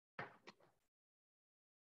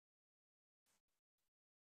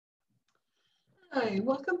Hi,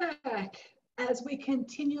 welcome back. As we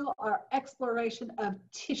continue our exploration of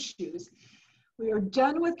tissues, we are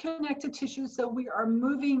done with connective tissue, so we are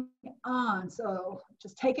moving on. So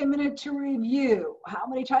just take a minute to review. How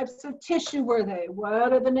many types of tissue were they?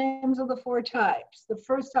 What are the names of the 4 types? The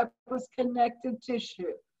first type was connective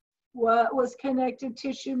tissue. What was connective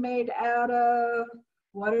tissue made out of?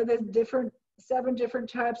 What are the 7 different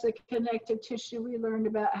types of connective tissue we learned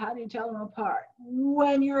about? How do you tell them apart?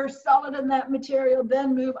 When you're solid in that material,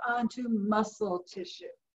 then move on to muscle tissue.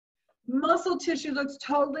 Muscle tissue looks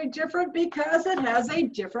totally different because it has a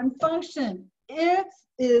different function. It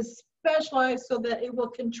is specialized so that it will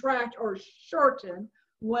contract or shorten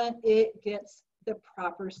when it gets the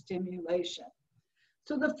proper stimulation.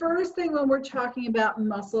 So the first thing when we're talking about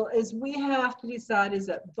muscle is we have to decide, is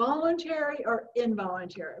it voluntary or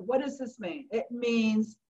involuntary? What does this mean? It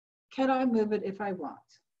means, can I move it if I want?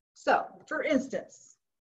 So for instance,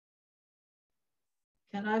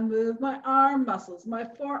 can I move my arm muscles, my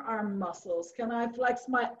forearm muscles? Can I flex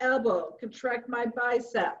my elbow, contract my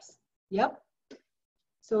biceps? Yep.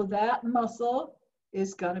 So that muscle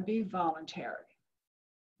is going to be voluntary.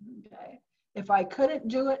 Okay. If I couldn't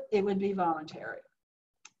do it, it would be voluntary.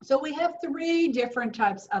 So we have 3 different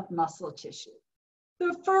types of muscle tissue.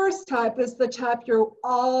 The first type is the type you're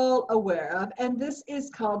all aware of, and this is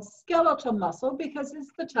called skeletal muscle because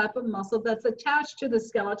it's the type of muscle that's attached to the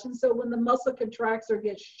skeleton. So when the muscle contracts or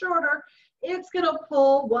gets shorter, it's going to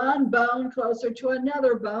pull one bone closer to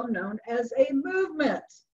another bone known as a movement.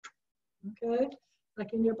 Okay,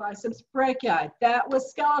 like in your biceps brachii. That was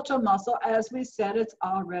skeletal muscle. As we said, it's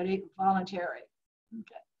already voluntary.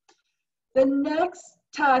 Okay. The next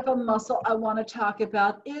type of muscle I want to talk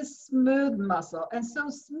about is smooth muscle. And so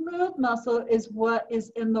smooth muscle is what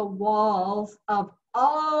is in the walls of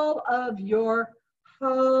all of your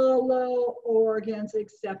hollow organs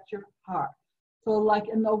except your heart. So like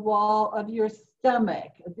in the wall of your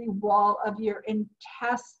stomach, the wall of your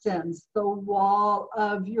intestines, the wall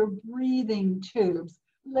of your breathing tubes.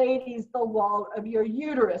 Ladies, the wall of your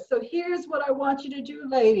uterus. So here's what I want you to do,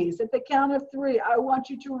 ladies. At the count of 3, I want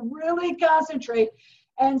you to really concentrate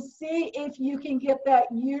and see if you can get that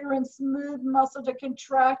uterine smooth muscle to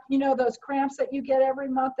contract. You know, those cramps that you get every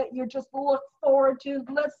month that you just look forward to.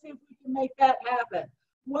 Let's see if we can make that happen.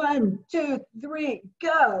 1, 2, 3,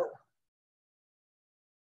 go.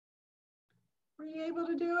 Were you able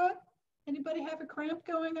to do it? Anybody have a cramp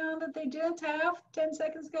going on that they didn't have 10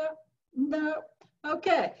 seconds ago? No.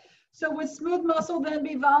 Okay. So would smooth muscle then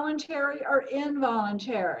be voluntary or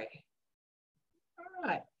involuntary? All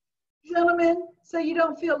right. Gentlemen, so you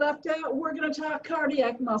don't feel left out, we're going to talk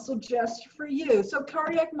cardiac muscle just for you. So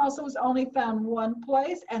cardiac muscle is only found one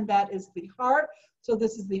place, and that is the heart. So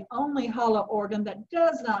this is the only hollow organ that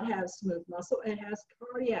does not have smooth muscle. It has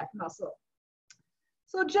cardiac muscle.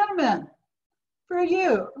 So gentlemen, for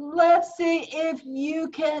you, let's see if you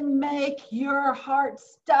can make your heart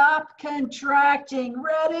stop contracting.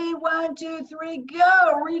 Ready? 1, 2, 3,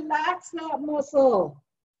 go. Relax that muscle.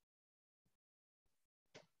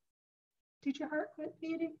 Did your heart quit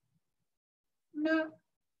beating? No.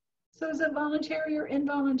 So is it voluntary or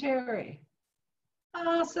involuntary?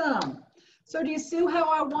 Awesome. So do you see how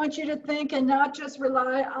I want you to think and not just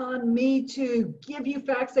rely on me to give you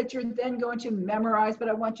facts that you're then going to memorize, but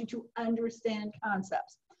I want you to understand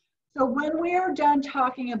concepts. So when we are done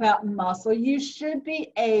talking about muscle, you should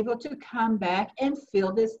be able to come back and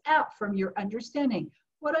fill this out from your understanding.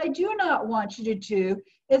 What I do not want you to do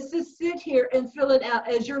is to sit here and fill it out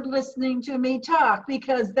as you're listening to me talk,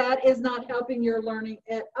 because that is not helping your learning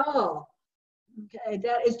at all. Okay,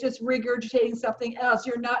 that is just regurgitating something else.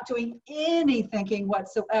 You're not doing any thinking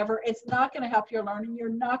whatsoever. It's not going to help your learning. You're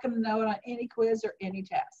not going to know it on any quiz or any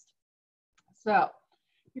test. So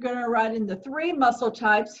you're going to write in the 3 muscle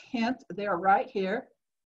types. Hint, they're right here.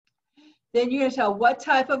 Then you're going to tell what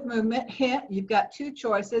type of movement. Hint, you've got 2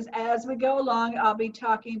 choices. As we go along, I'll be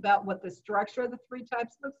talking about what the structure of the 3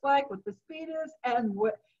 types looks like, what the speed is, and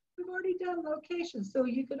what we've already done location. So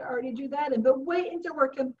you could already do that. But wait until we're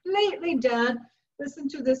completely done. Listen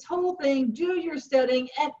to this whole thing, do your studying,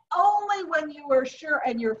 and only when you are sure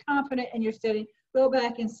and you're confident in your studying, go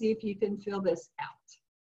back and see if you can fill this out.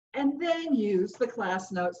 And then use the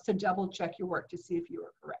class notes to double check your work to see if you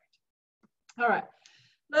are correct. All right.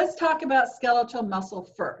 Let's talk about skeletal muscle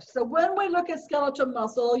first. So when we look at skeletal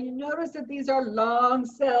muscle, you notice that these are long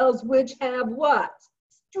cells which have what?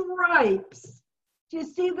 Stripes. Do you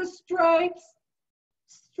see the stripes?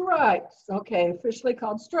 Stripes. Okay, officially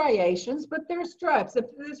called striations, but they're stripes. If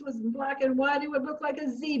this was black and white, it would look like a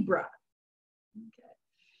zebra. Okay.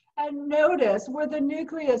 And notice where the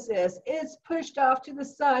nucleus is, it's pushed off to the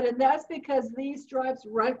side, and that's because these stripes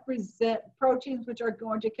represent proteins which are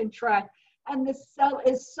going to contract. And the cell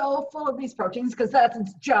is so full of these proteins, because that's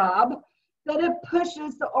its job, that it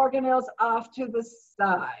pushes the organelles off to the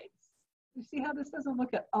sides. You see how this doesn't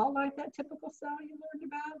look at all like that typical cell you learned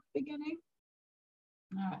about at the beginning?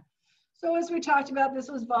 All right. So as we talked about,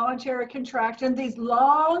 this was voluntary contraction. These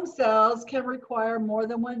long cells can require more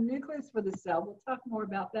than one nucleus for the cell. We'll talk more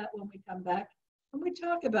about that when we come back, when we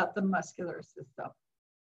talk about the muscular system.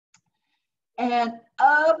 And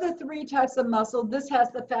of the 3 types of muscle, this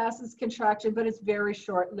has the fastest contraction, but it's very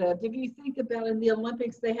short-lived. If you think about in the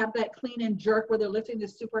Olympics, they have that clean and jerk where they're lifting the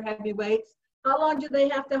super heavy weights. How long do they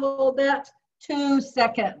have to hold that? 2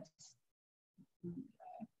 seconds.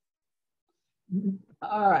 Okay.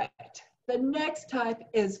 All right. The next type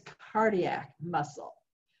is cardiac muscle.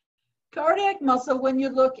 Cardiac muscle, when you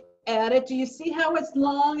look at it, do you see how it's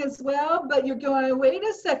long as well? But you're going, wait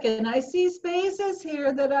a second, I see spaces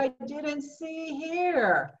here that I didn't see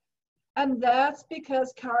here. And that's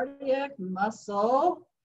because cardiac muscle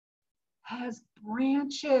has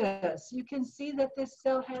branches. You can see that this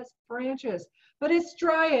cell has branches, but it's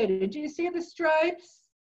striated. Do you see the stripes?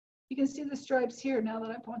 You can see the stripes here now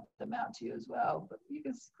that I point them out to you as well, but you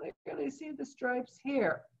can clearly see the stripes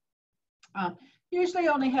here. Usually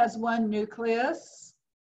only has 1 nucleus,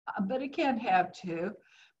 but it can have 2.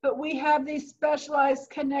 But we have these specialized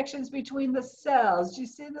connections between the cells. Do you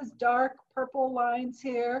see those dark purple lines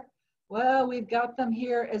here? Well, we've got them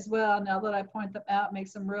here as well. Now that I point them out,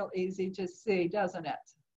 makes them real easy to see, doesn't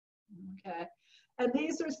it? Okay. And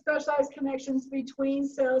these are specialized connections between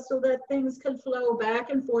cells so that things can flow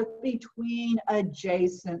back and forth between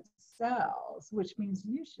adjacent cells, which means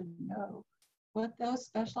you should know what those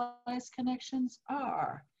specialized connections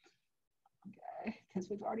are. Okay, because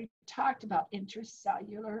we've already talked about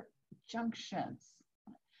intercellular junctions.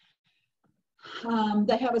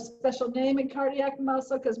 They have a special name in cardiac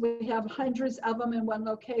muscle because we have hundreds of them in one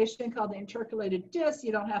location called the intercalated disc.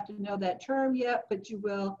 You don't have to know that term yet, but you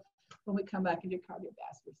will when we come back into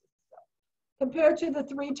cardiovascular system. Compared to the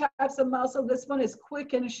 3 types of muscle, this one is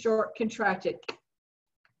quick and short contracted.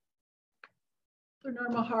 The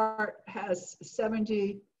normal heart has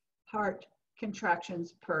 70 heart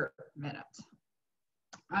contractions per minute.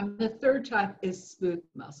 The 3rd type is smooth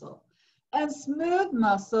muscle. And smooth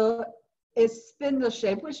muscle is spindle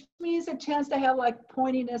shaped, which means it tends to have like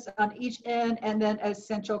pointiness on each end and then a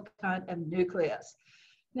central kind of nucleus.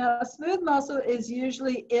 Now, smooth muscle is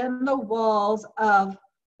usually in the walls of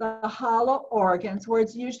the hollow organs, where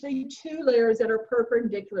it's usually 2 layers that are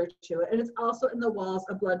perpendicular to it, and it's also in the walls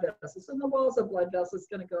of blood vessels. So in the walls of blood vessels, it's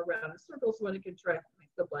going to go around in circles when it contracts,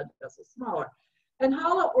 makes the blood vessels smaller. And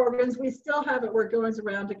hollow organs, we still have it where it goes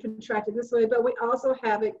around to contract it this way, but we also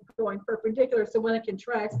have it going perpendicular. So when it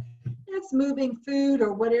contracts, it's moving food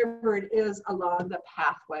or whatever it is along the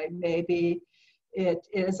pathway. Maybe it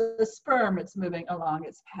is a sperm, it's moving along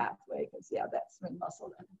its pathway, because yeah, that's smooth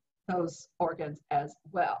muscle and those organs as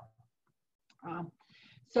well.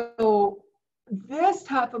 So this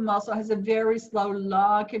type of muscle has a very slow,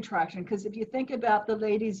 long contraction, because if you think about the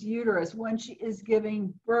lady's uterus, when she is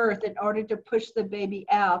giving birth, in order to push the baby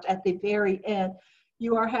out at the very end,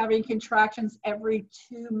 you are having contractions every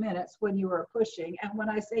 2 minutes when you are pushing. And when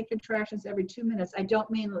I say contractions every 2 minutes, I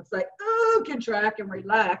don't mean it's like, oh, contract and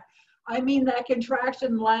relax. I mean that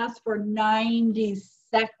contraction lasts for 90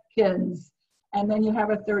 seconds, and then you have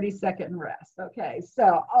a 30-second rest. Okay,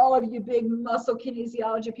 so all of you big muscle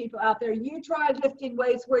kinesiology people out there, you try lifting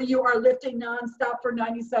weights where you are lifting nonstop for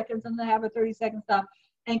 90 seconds and then have a 30-second stop,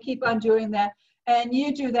 and keep on doing that. And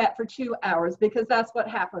you do that for 2 hours, because that's what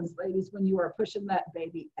happens, ladies, when you are pushing that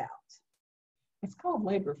baby out. It's called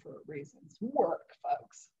labor for a reason. It's work,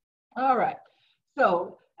 folks. All right,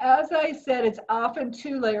 so as I said, it's often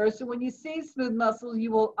 2 layers. So when you see smooth muscle, you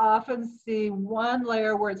will often see 1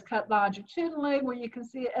 layer where it's cut longitudinally, where you can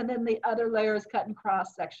see it, and then the other layer is cut in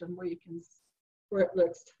cross section, where where it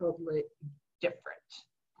looks totally different.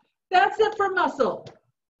 That's it for muscle.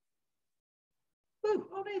 Ooh,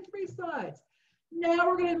 only 3 slides. Now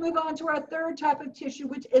we're going to move on to our 3rd type of tissue,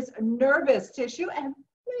 which is nervous tissue. And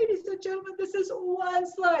ladies and gentlemen, this is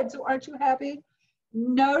 1 slide, so aren't you happy?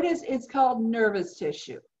 Notice it's called nervous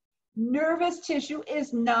tissue. Nervous tissue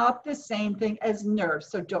is not the same thing as nerves.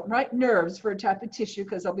 So don't write nerves for a type of tissue,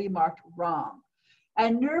 because they'll be marked wrong.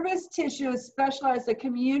 And nervous tissue is specialized to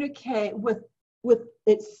communicate with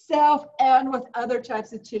itself and with other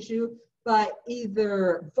types of tissue by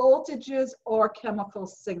either voltages or chemical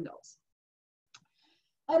signals.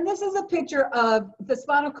 And this is a picture of the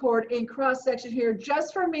spinal cord in cross section here,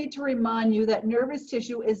 just for me to remind you that nervous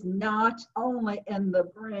tissue is not only in the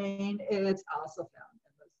brain, it's also found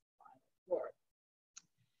in the spinal cord.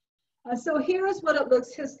 And so here's what it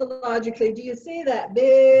looks histologically. Do you see that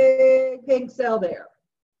big pink cell there?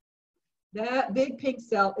 That big pink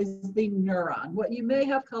cell is the neuron, what you may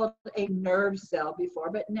have called a nerve cell before,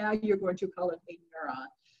 but now you're going to call it a neuron.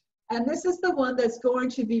 And this is the one that's going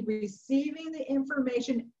to be receiving the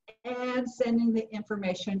information and sending the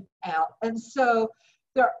information out. And so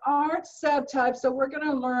there aren't subtypes, so we're going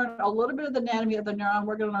to learn a little bit of the anatomy of the neuron.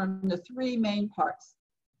 We're going to learn the three main parts.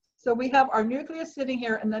 So we have our nucleus sitting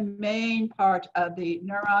here in the main part of the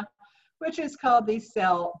neuron, which is called the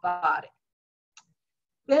cell body.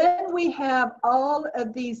 Then we have all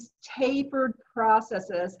of these tapered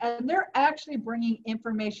processes, and they're actually bringing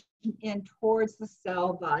information in towards the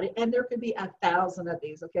cell body. And there could be 1,000 of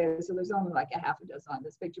these, okay? So there's only like a half a dozen on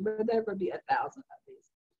this picture, but there could be 1,000 of these.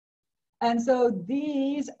 And so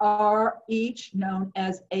these are each known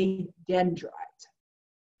as a dendrite.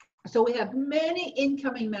 So we have many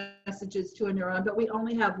incoming messages to a neuron, but we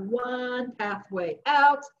only have one pathway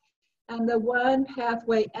out. And the one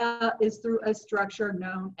pathway out is through a structure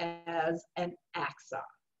known as an axon.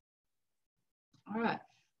 All right,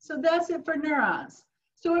 so that's it for neurons.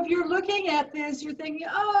 So if you're looking at this, you're thinking,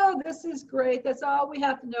 oh, this is great. That's all we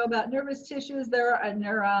have to know about nervous tissues. There are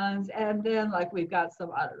neurons, and then like we've got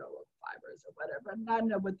some, I don't know, fibers or whatever. And I don't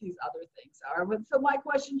know what these other things are. But so my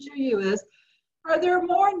question to you is, are there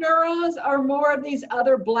more neurons or more of these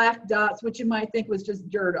other black dots, which you might think was just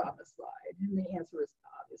dirt on the slide? And the answer is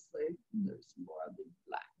obviously there's more of the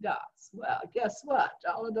black dots. Well, guess what?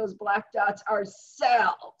 All of those black dots are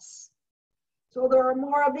cells. So there are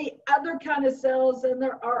more of the other kind of cells than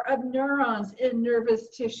there are of neurons in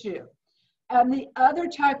nervous tissue. And the other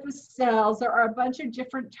type of cells, there are a bunch of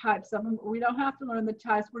different types of them. We don't have to learn the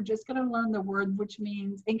types. We're just going to learn the word, which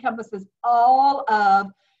means encompasses all of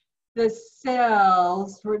the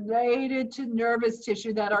cells related to nervous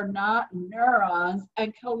tissue that are not neurons,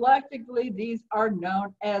 and collectively these are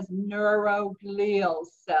known as neuroglial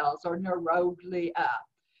cells or neuroglia.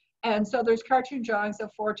 And so there's cartoon drawings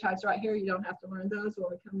of 4 types right here. You don't have to learn those. When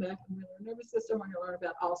we come back and we learn nervous system, we're going to learn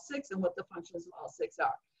about all 6 and what the functions of all 6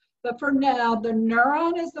 are. But for now, the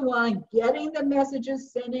neuron is the one getting the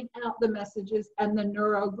messages, sending out the messages, and the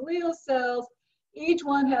neuroglial cells, each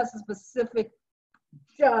one has a specific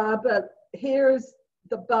job, but here's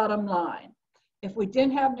the bottom line. If we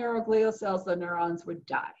didn't have neuroglial cells, the neurons would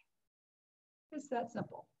die. It's that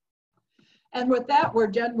simple. And with that, we're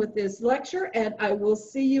done with this lecture, and I will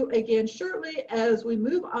see you again shortly as we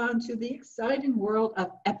move on to the exciting world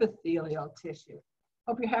of epithelial tissue.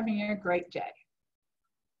 Hope you're having a great day.